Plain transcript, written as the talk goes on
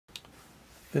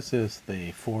This is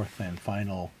the fourth and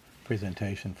final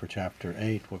presentation for Chapter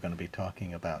 8. We're going to be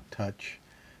talking about touch,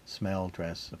 smell,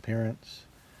 dress, appearance.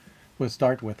 We'll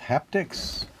start with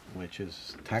haptics, which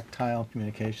is tactile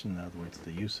communication, in other words,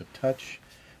 the use of touch.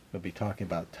 We'll be talking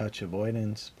about touch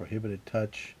avoidance, prohibited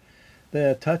touch.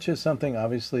 The touch is something,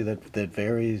 obviously, that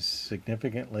varies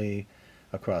significantly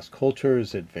across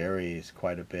cultures. It varies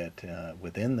quite a bit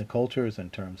within the cultures in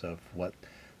terms of what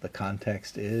the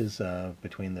context is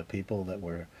between the people that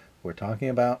we're talking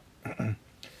about.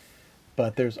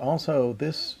 But there's also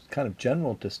this kind of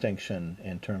general distinction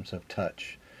in terms of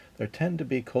touch. There tend to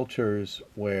be cultures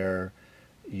where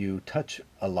you touch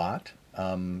a lot,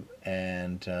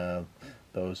 and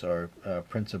those are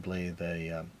principally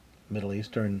the Middle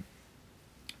Eastern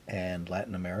and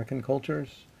Latin American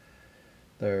cultures.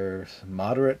 There's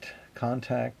moderate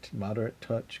contact, moderate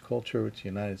touch culture, which is the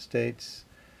United States.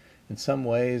 In some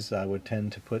ways, I would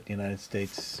tend to put the United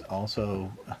States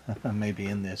also maybe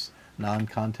in this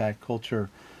non-contact culture.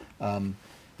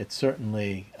 It's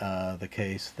certainly the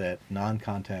case that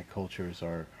non-contact cultures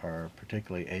are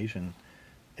particularly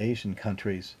Asian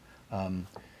countries. In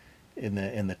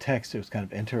the text, it was kind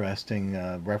of interesting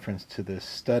reference to this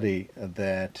study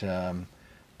that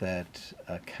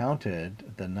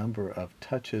counted the number of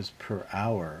touches per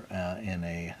hour in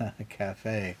a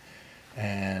cafe,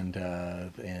 and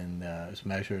it was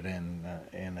measured in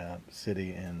a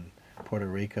city in Puerto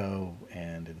Rico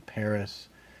and in Paris,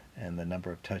 and the number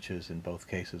of touches in both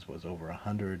cases was over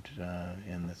 100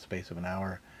 in the space of an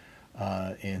hour.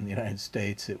 In the United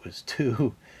States, it was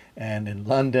 2, and in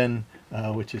London,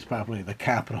 which is probably the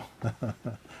capital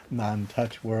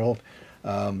non-touch world,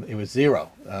 it was 0.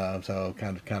 So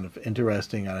kind of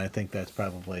interesting, and I think that's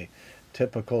probably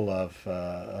typical of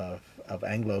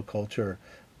Anglo culture,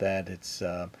 that it's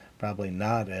probably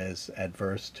not as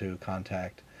adverse to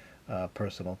contact,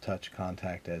 personal touch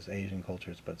contact, as Asian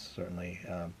cultures, but certainly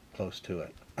close to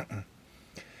it.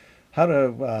 How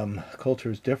do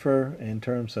cultures differ in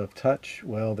terms of touch?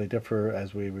 Well, they differ,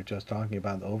 as we were just talking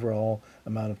about, the overall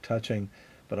amount of touching,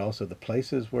 but also the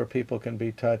places where people can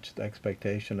be touched, the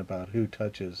expectation about who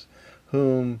touches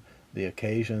whom, the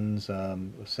occasions,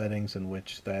 settings in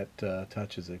which that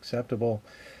touch is acceptable.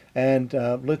 And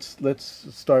let's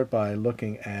start by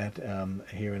looking at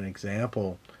here an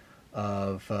example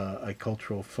of a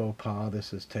cultural faux pas.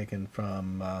 This is taken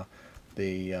from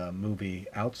the movie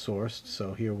Outsourced.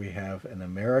 So here we have an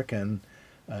American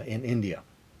in India.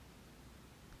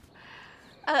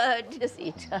 Just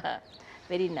eat.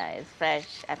 Very nice,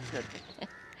 fresh, absolutely.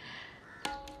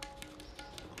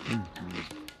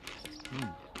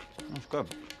 That's good.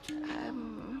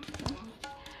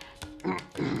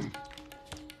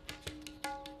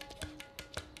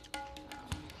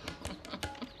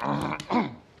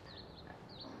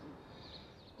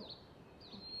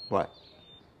 What?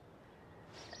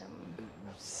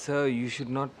 Sir, you should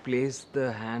not place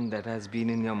the hand that has been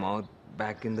in your mouth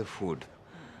back in the food.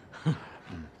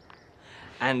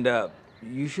 And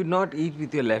you should not eat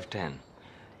with your left hand.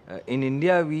 In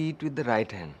India, we eat with the right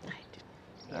hand.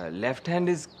 Left hand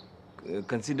is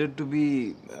considered to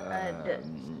be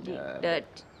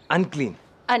Dirt. unclean.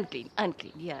 Unclean,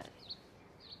 yeah.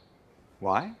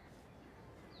 Why?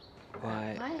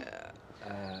 Why?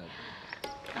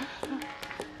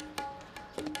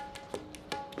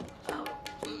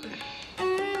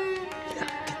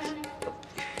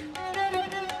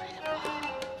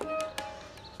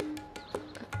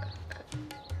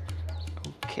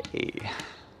 Okay.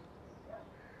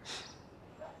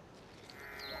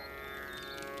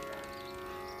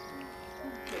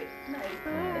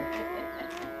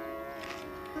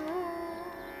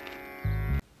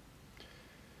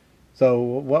 So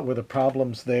what were the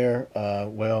problems there?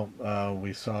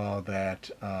 We saw that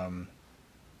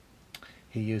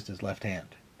he used his left hand,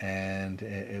 and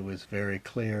it was very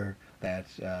clear that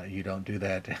you don't do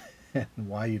that, and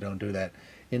why you don't do that.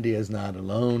 India is not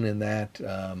alone in that.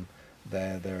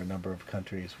 There are a number of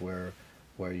countries where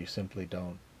you simply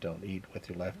don't eat with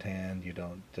your left hand. You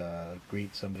don't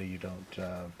greet somebody. You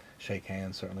don't shake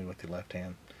hands, certainly with your left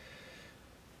hand.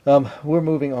 We're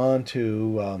moving on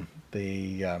to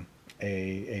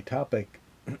a topic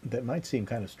that might seem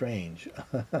kind of strange,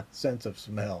 sense of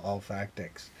smell,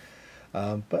 olfactics.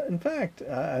 But in fact,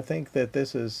 I think that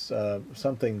this is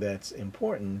something that's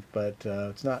important, but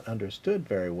it's not understood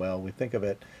very well. We think of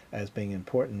it as being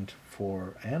important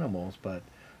for animals, but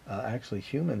actually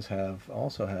humans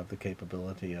also have the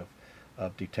capability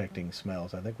of detecting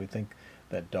smells. I think we think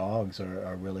that dogs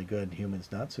are really good, humans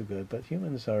not so good, but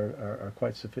humans are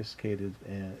quite sophisticated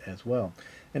as well.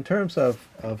 In terms of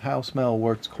how smell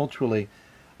works culturally,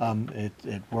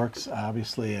 It works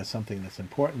obviously as something that's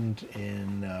important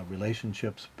in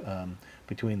relationships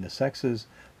between the sexes,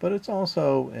 but it's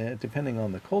also, depending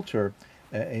on the culture,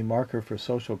 a marker for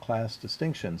social class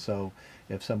distinction. So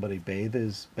if somebody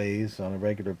bathes on a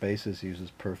regular basis,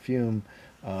 uses perfume,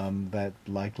 that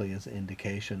likely is an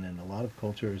indication in a lot of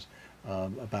cultures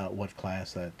about what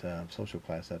class that social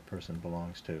class that person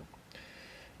belongs to.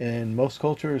 In most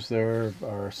cultures, there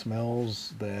are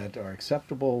smells that are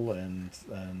acceptable and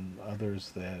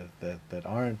others that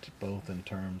aren't, both in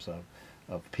terms of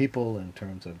people, in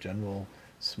terms of general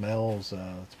smells.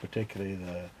 It's particularly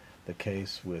the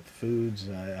case with foods.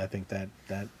 I think that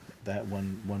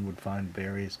one would find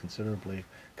varies considerably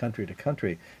country to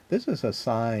country. This is a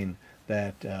sign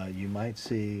that you might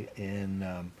see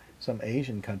in some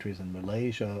Asian countries, in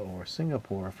Malaysia or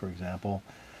Singapore, for example.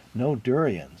 No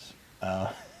durians.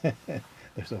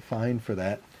 There's a fine for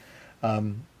that.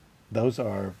 Those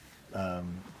are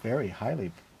very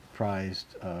highly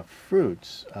prized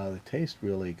fruits. They taste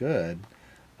really good,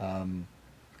 kind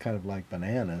of like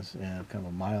bananas, kind of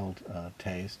a mild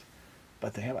taste,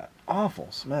 but they have an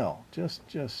awful smell,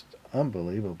 just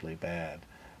unbelievably bad.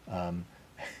 And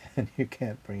you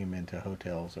can't bring them into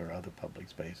hotels or other public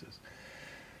spaces.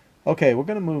 Okay, we're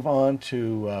going to move on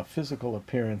to physical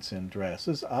appearance and dress.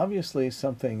 This is obviously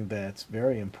something that's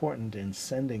very important in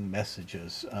sending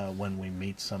messages when we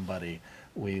meet somebody.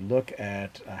 We look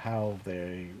at how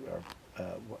they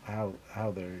are,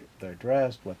 how they're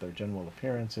dressed, what their general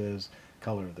appearance is,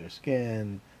 color of their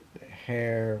skin, their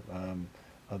hair,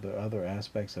 other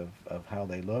aspects of how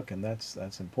they look, and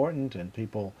that's important. And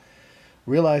people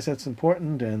realize that's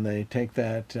important, and they take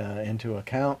that into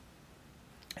account.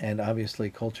 And obviously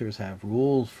cultures have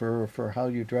rules for how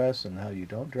you dress and how you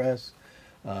don't dress.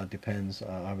 Depends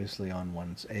obviously on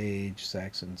one's age,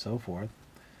 sex, and so forth,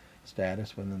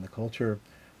 status within the culture.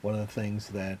 One of the things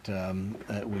that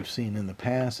we've seen in the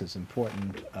past is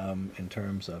important in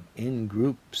terms of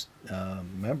in-group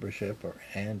membership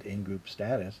and in-group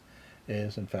status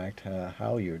is in fact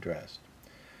how you're dressed.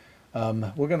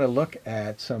 We're going to look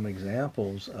at some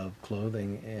examples of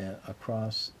clothing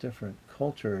across different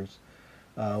cultures.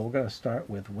 We're going to start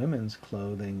with women's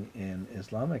clothing in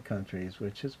Islamic countries,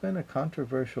 which has been a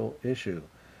controversial issue.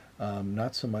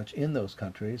 Not so much in those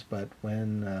countries, but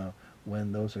when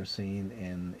those are seen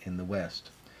in the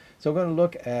West. So we're going to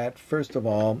look at, first of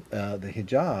all, the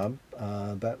hijab.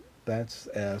 That's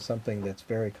something that's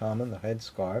very common, the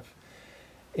headscarf.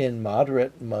 In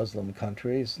moderate Muslim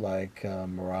countries like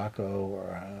Morocco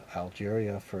or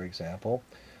Algeria, for example,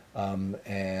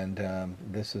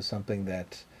 this is something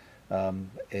that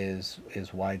is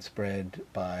widespread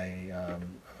by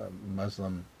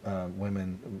Muslim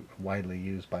women, widely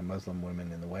used by Muslim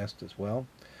women in the West as well.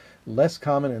 Less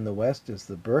common in the West is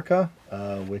the burqa,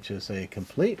 which is a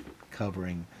complete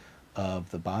covering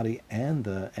of the body and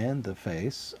the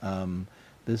face.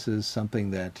 This is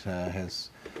something that has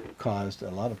caused a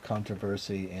lot of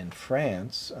controversy in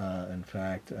France. In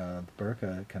fact, the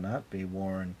burqa cannot be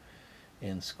worn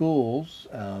in schools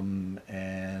and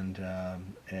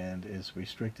is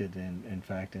restricted in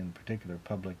fact in particular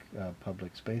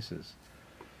public spaces.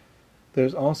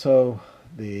 There's also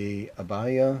the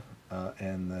abaya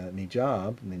and the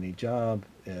nijab. And the nijab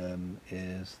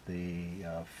is the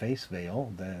face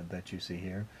veil that you see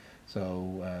here.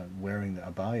 So wearing the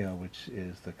abaya, which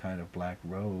is the kind of black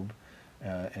robe,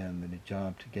 and the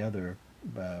hijab together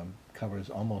covers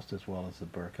almost as well as the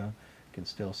burqa. You can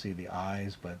still see the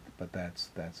eyes, but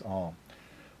that's all.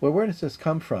 Well, where does this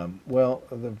come from? Well,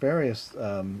 the various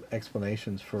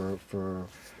explanations for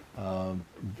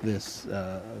this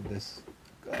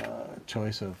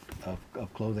choice of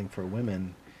clothing for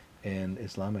women in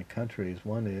Islamic countries.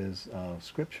 One is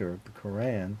scripture, the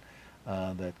Quran,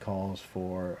 that calls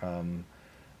for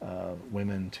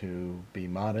women to be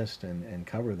modest and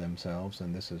cover themselves,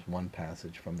 and this is one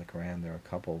passage from the Quran. There are a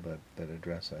couple that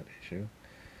address that issue.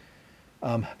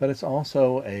 But it's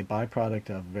also a byproduct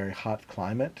of a very hot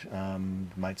climate.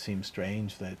 It might seem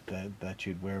strange that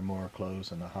you'd wear more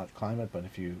clothes in a hot climate, but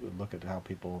if you look at how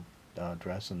people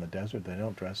dress in the desert, they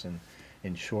don't dress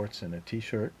in shorts and a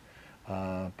t-shirt,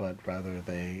 but rather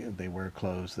they wear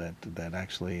clothes that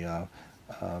actually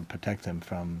protect them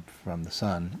from the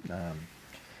sun.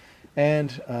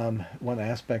 One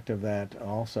aspect of that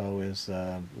also is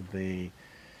the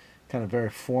kind of very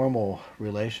formal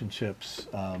relationships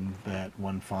that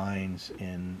one finds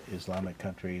in Islamic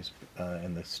countries,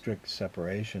 and the strict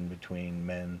separation between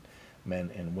men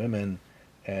and women.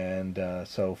 And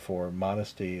so for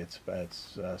modesty, it's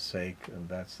sake,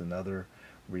 that's another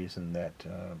reason that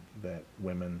that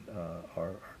women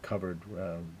are covered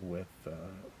with a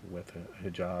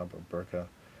hijab or burqa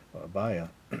or abaya.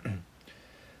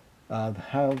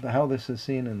 How this is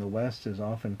seen in the West is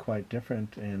often quite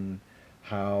different in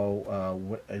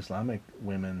how Islamic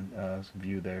women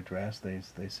view their dress. They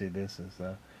see this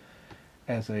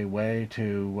as a way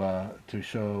to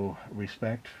show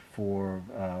respect for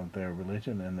their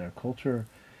religion and their culture.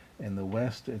 In the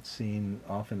West, it's seen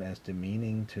often as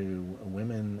demeaning to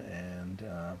women and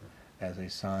as a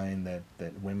sign that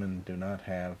women do not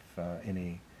have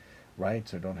any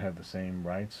rights or don't have the same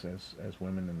rights as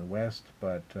women in the West,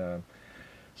 but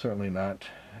certainly not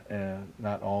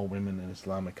all women in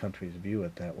Islamic countries view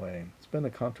it that way. It's been a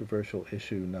controversial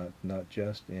issue, not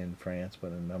just in France, but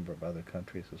in a number of other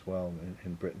countries as well,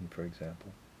 in Britain, for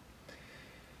example.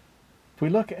 If we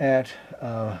look at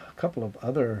a couple of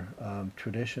other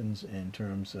traditions in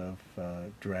terms of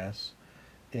dress,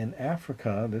 in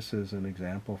Africa, this is an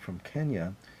example from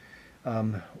Kenya,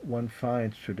 one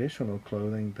finds traditional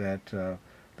clothing that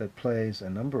plays a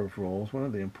number of roles. One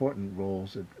of the important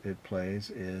roles it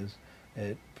plays is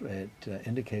it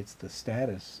indicates the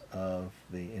status of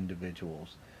the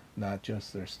individuals, not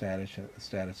just their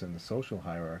status in the social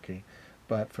hierarchy,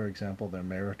 but, for example, their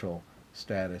marital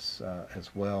status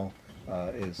as well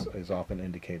is often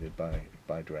indicated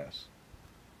by dress.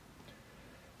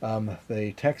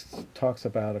 The text talks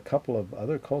about a couple of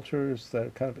other cultures that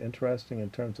are kind of interesting in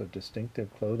terms of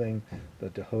distinctive clothing, the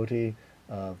dhoti,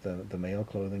 the male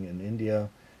clothing in India,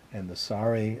 and the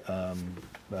sari,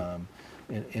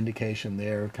 indication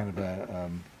there, kind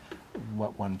of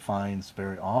what one finds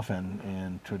very often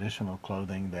in traditional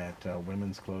clothing, that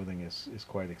women's clothing is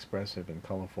quite expressive and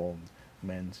colorful,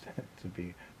 men's to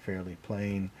be fairly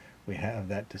plain. We have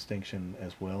that distinction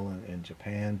as well in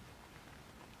Japan,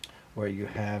 where you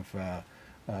have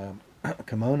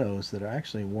kimonos that are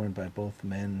actually worn by both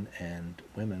men and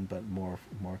women, but more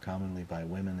commonly by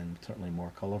women, and certainly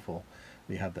more colorful.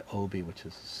 You have the obi, which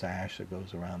is a sash that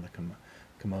goes around the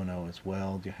kimono as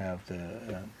well. You have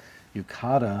the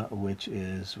yukata, which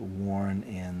is worn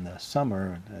in the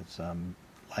summer. It's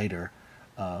lighter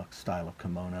style of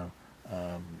kimono,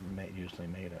 usually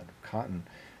made out of cotton.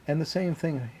 And the same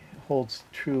thing holds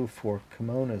true for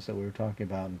kimonos that we were talking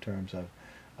about in terms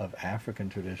of African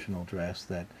traditional dress,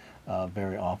 that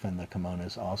very often the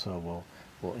kimonos also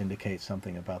will indicate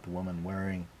something about the woman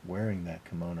wearing that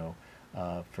kimono,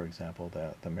 for example,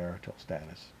 the marital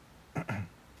status.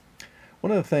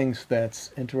 One of the things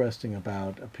that's interesting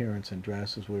about appearance and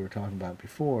dress, as we were talking about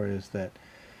before, is that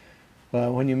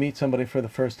when you meet somebody for the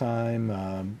first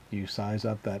time, you size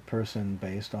up that person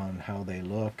based on how they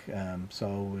look.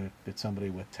 So if it's somebody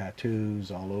with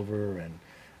tattoos all over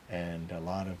and a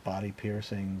lot of body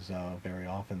piercings, very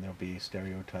often there'll be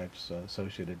stereotypes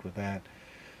associated with that.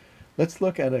 Let's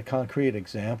look at a concrete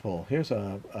example. Here's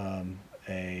a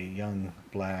young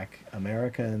black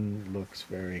American, looks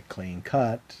very clean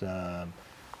cut,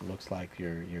 looks like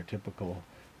your typical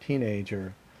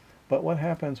teenager. But what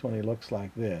happens when he looks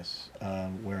like this,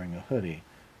 wearing a hoodie?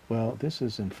 Well, this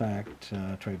is in fact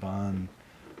Trayvon,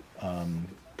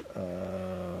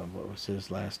 what was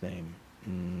his last name?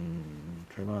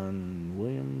 Trayvon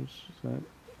Williams, is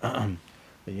that?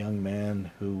 The young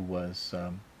man who was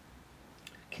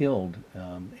killed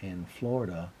in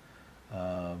Florida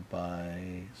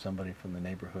by somebody from the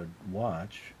neighborhood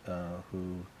watch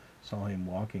who saw him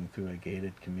walking through a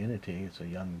gated community. It's a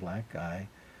young black guy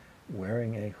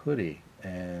wearing a hoodie,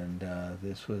 and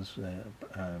this was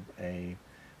a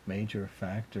major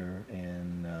factor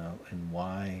in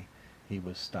why he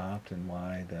was stopped and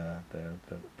why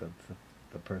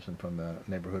the person from the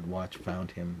neighborhood watch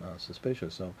found him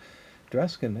suspicious. So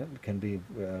dress can be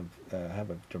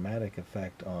have a dramatic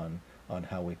effect on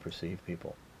how we perceive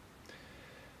people.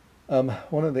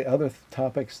 One of the other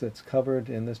topics that's covered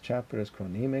in this chapter is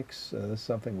chronemics. This is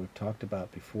something we've talked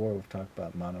about before. We've talked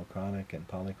about monochronic and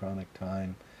polychronic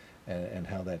time and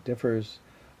how that differs.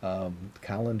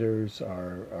 Calendars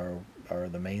are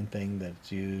the main thing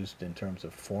that's used in terms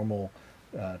of formal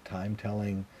time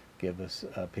telling, give us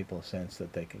people a sense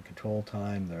that they can control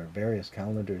time. There are various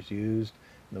calendars used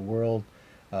in the world.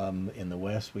 In the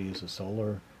West, we use a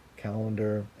solar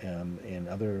calendar. In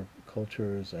other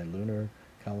cultures, a lunar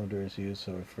calendar is used.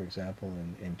 So, for example,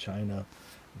 in China,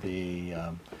 the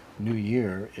New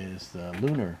Year is the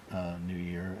lunar New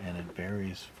Year, and it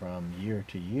varies from year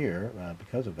to year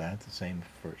because of that. The same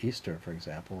for Easter, for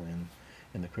example,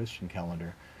 in the Christian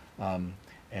calendar.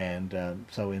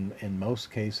 So in most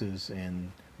cases,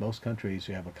 in most countries,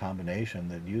 you have a combination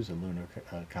that use a lunar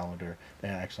calendar. They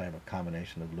actually have a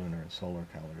combination of lunar and solar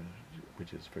calendars,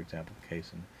 which is, for example, the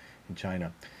case in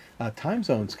China. Time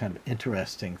zone's kind of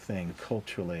interesting thing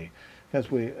culturally, because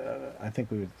I think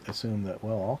we would assume that,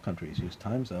 well, all countries use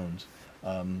time zones,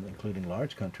 including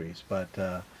large countries, but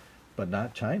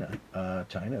not China.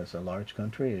 China is a large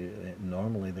country.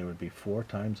 Normally there would be 4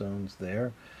 time zones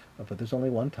there, but there's only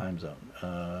 1 time zone.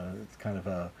 It's kind of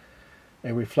a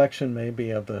reflection maybe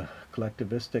of the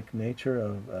collectivistic nature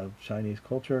of Chinese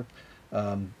culture.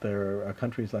 There are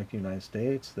countries like the United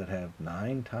States that have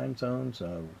 9 time zones.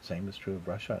 Same is true of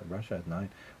Russia. Russia has 9.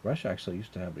 Russia actually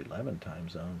used to have 11 time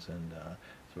zones, and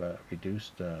it's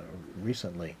reduced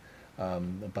recently.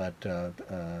 But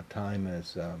time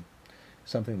is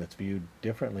something that's viewed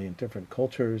differently in different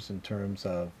cultures in terms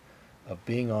of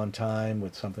being on time,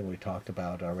 with something we talked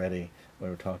about already. We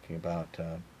were talking about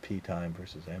P time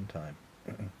versus M time.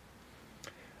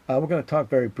 We're going to talk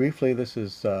very briefly. This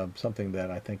is something that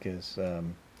I think is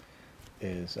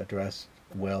addressed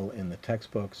well in the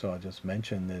textbook, so I'll just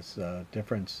mention this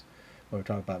difference when we're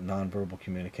talking about nonverbal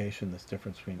communication, this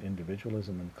difference between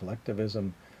individualism and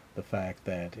collectivism, the fact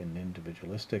that in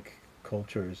individualistic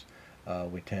cultures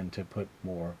we tend to put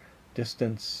more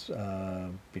distance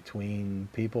between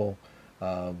people,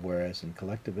 whereas in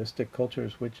collectivistic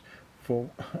cultures, which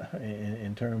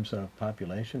in terms of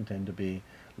population tend to be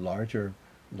larger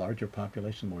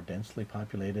population, more densely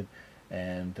populated,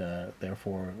 and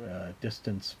therefore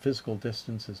physical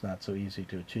distance is not so easy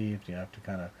to achieve. You have to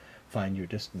kind of find your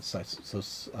distance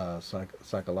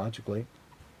psychologically.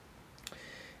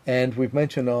 And we've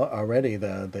mentioned already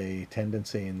the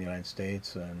tendency in the United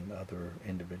States and other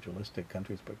individualistic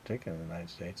countries, particularly in the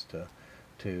United States,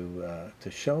 to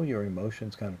show your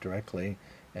emotions kind of directly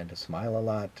and to smile a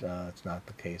lot. It's not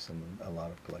the case in a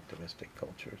lot of collectivistic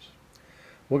cultures.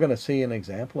 We're going to see an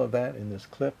example of that in this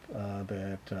clip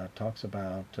that talks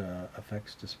about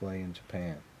effects display in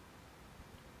Japan.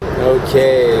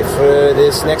 Okay, for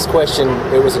this next question,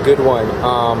 it was a good one.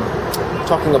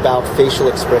 Talking about facial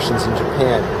expressions in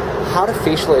Japan. How do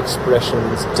facial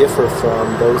expressions differ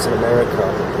from those in America?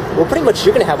 Well, pretty much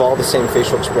you're going to have all the same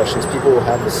facial expressions. People will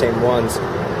have the same ones.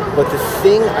 But the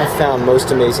thing I found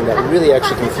most amazing that really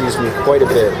actually confused me quite a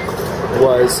bit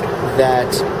was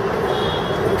that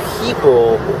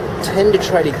people tend to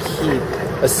try to keep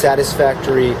a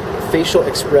satisfactory facial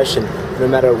expression no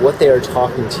matter what they are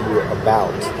talking to you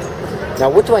about. Now,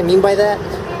 what do I mean by that?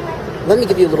 Let me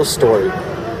give you a little story.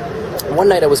 One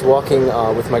night I was walking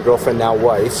with my girlfriend, now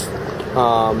wife,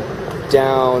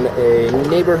 down a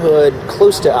neighborhood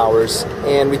close to ours,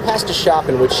 and we passed a shop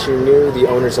in which she knew the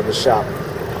owners of the shop.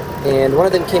 And one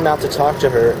of them came out to talk to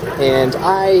her, and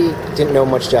I didn't know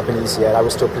much Japanese yet. I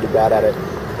was still pretty bad at it.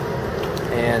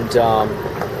 And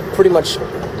pretty much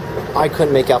I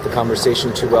couldn't make out the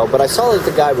conversation too well, but I saw that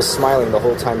the guy was smiling the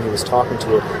whole time he was talking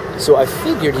to her, so I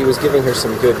figured he was giving her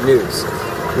some good news.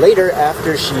 Later,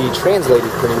 after she translated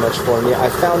pretty much for me, I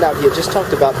found out he had just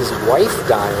talked about his wife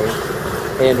dying,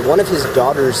 and one of his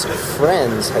daughter's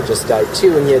friends had just died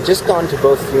too, and he had just gone to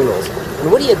both funerals.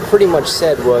 And what he had pretty much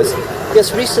said was,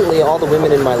 yes, recently all the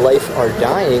women in my life are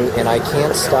dying, and I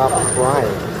can't stop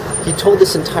crying. He told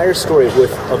this entire story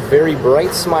with a very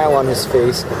bright smile on his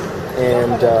face,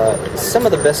 and some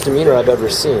of the best demeanor I've ever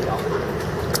seen.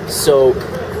 So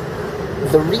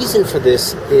the reason for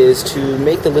this is to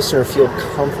make the listener feel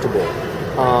comfortable.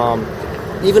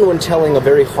 Even when telling a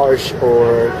very harsh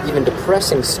or even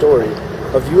depressing story,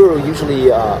 a viewer will usually,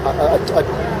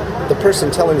 the person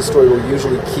telling the story will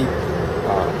usually keep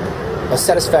a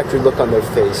satisfactory look on their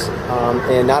face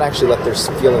and not actually let their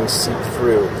feelings seep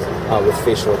through with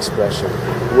facial expression,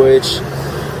 which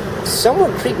somewhat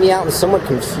creeped me out and somewhat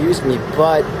confused me.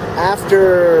 But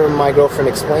after my girlfriend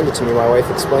explained it to me, my wife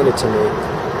explained it to me,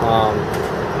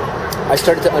 I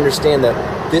started to understand that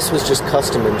this was just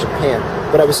custom in Japan.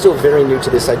 But I was still very new to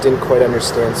this. I didn't quite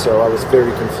understand, so I was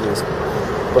very confused.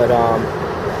 But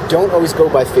don't always go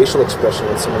by facial expression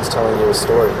when someone's telling you a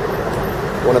story.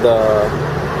 One of the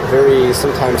very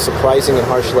sometimes surprising and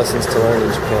harsh lessons to learn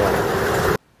in Japan.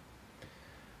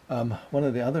 One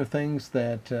of the other things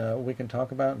that we can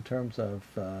talk about in terms of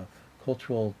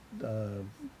cultural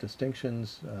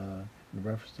distinctions in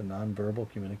reference to nonverbal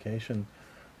communication,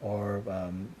 or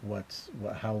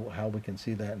how we can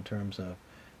see that in terms of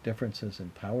differences in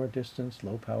power distance,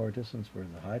 low power distance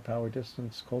versus high power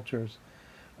distance cultures,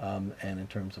 and in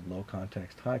terms of low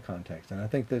context, high context. And I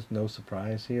think there's no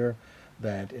surprise here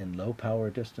that in low power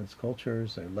distance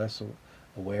cultures they're less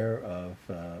aware of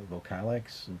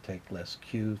vocalics and take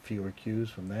fewer cues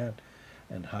from that.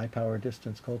 And high power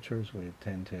distance cultures, we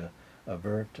tend to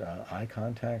avert eye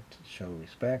contact, show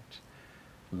respect.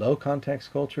 Low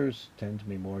context cultures tend to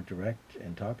be more direct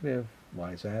and talkative.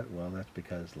 Why is that? Well, that's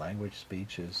because language,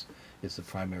 speech is the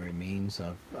primary means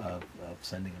of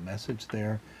sending a message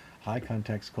there. High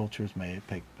context cultures may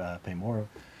pay more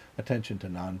attention to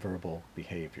nonverbal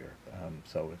behavior.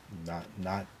 So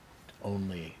not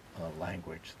only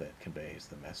language that conveys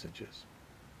the messages.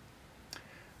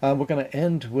 We're going to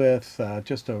end with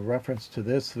just a reference to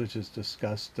this, which is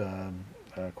discussed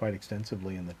quite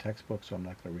extensively in the textbook, so I'm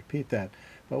not going to repeat that.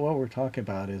 But what we're talking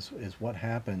about is what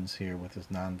happens here with this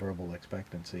nonverbal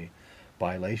expectancy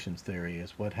violations theory,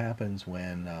 is what happens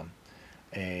when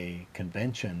a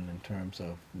convention in terms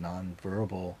of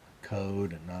nonverbal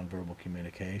code and nonverbal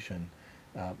communication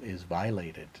is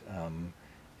violated.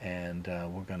 And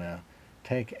we're going to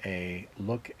take a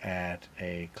look at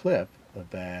a clip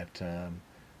that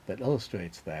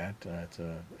illustrates that.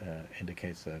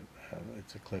 Indicates that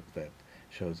it's a clip that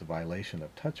shows a violation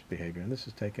of touch behavior, and this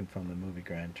is taken from the movie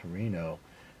Gran Torino.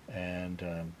 And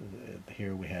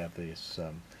here we have this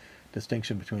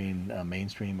distinction between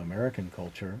mainstream American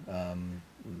culture,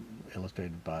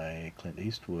 illustrated by Clint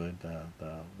Eastwood,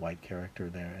 the white character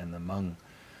there, and the Hmong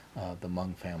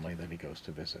family that he goes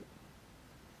to visit.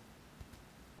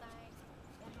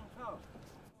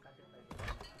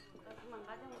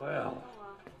 Well,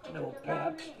 no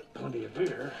Pabst, plenty of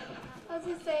beer. As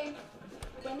you say,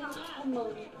 when in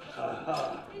Hmong.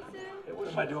 Hey, what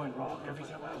am I doing wrong? Every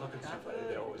time I look at somebody,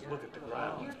 they always look at the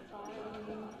ground.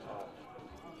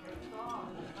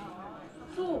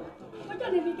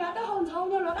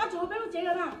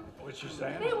 What's she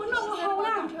saying? She said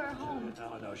welcome to her home.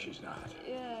 No, she's not.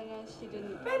 Yeah, no, she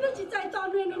didn't. No, she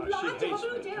hates me.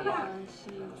 Come on.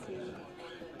 She did.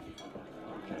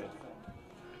 Okay.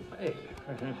 Hey.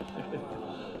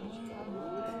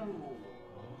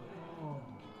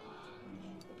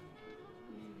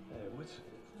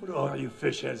 What are all you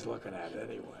fish heads looking at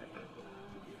anyway?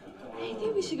 I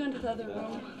think we should go into the other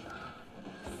room.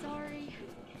 Sorry.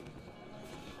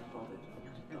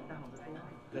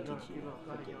 A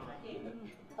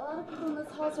lot of people in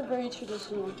this house are very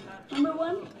traditional. Number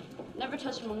one, never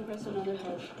touch a Hmong person on their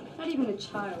head. Not even a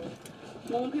child.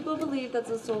 Hmong people believe that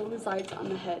the soul resides on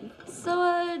the head.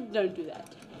 So, don't do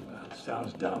that. Well,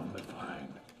 sounds dumb, but fine.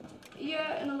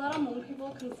 Yeah, and a lot of Hmong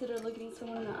people consider looking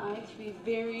someone in the eye to be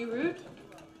very rude.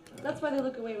 That's why they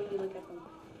look away when you look at them.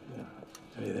 Yeah.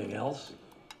 Anything else?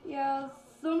 Yeah,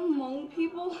 some Hmong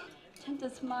people tend to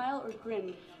smile or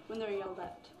grin when they're yelled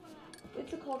at.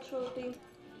 It's a cultural thing.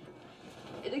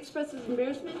 It expresses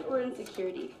embarrassment or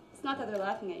insecurity. It's not that they're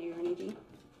laughing at you or anything.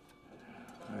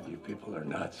 You people are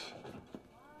nuts.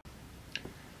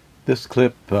 This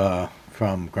clip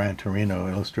from Gran Torino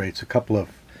illustrates a couple of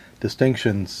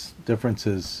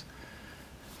differences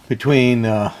between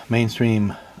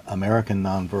mainstream American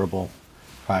nonverbal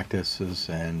practices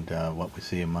and what we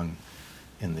see in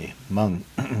the Hmong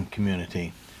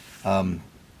community.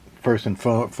 First and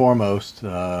foremost,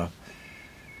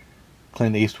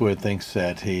 Clint Eastwood thinks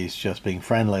that he's just being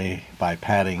friendly by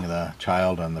patting the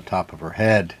child on the top of her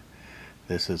head.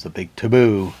 This is a big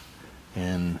taboo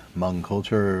in Hmong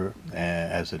culture,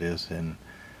 as it is in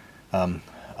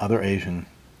other Asian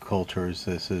cultures.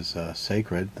 This is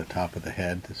sacred. The top of the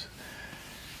head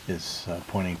is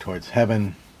pointing towards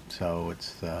heaven, so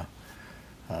it's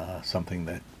something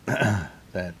that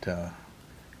that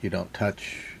you don't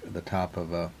touch the top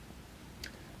of a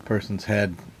person's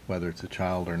head, whether it's a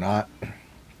child or not.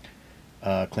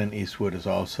 Clint Eastwood is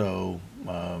also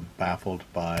baffled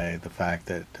by the fact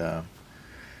that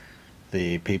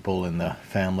the people in the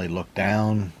family look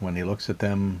down when he looks at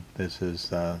them. This is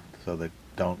so they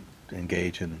don't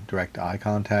engage in direct eye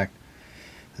contact.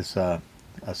 This is a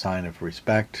sign of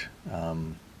respect.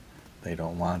 They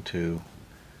don't want to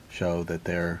show that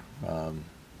they're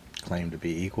claim to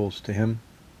be equals to him.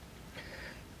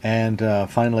 And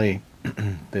finally,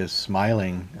 this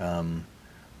smiling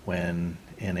when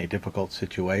in a difficult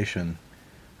situation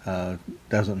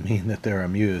doesn't mean that they're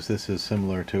amused. This is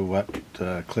similar to what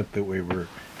clip that we were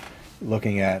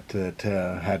looking at that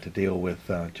had to deal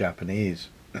with Japanese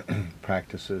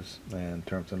practices in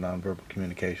terms of nonverbal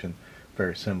communication.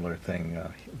 Very similar thing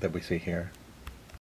that we see here.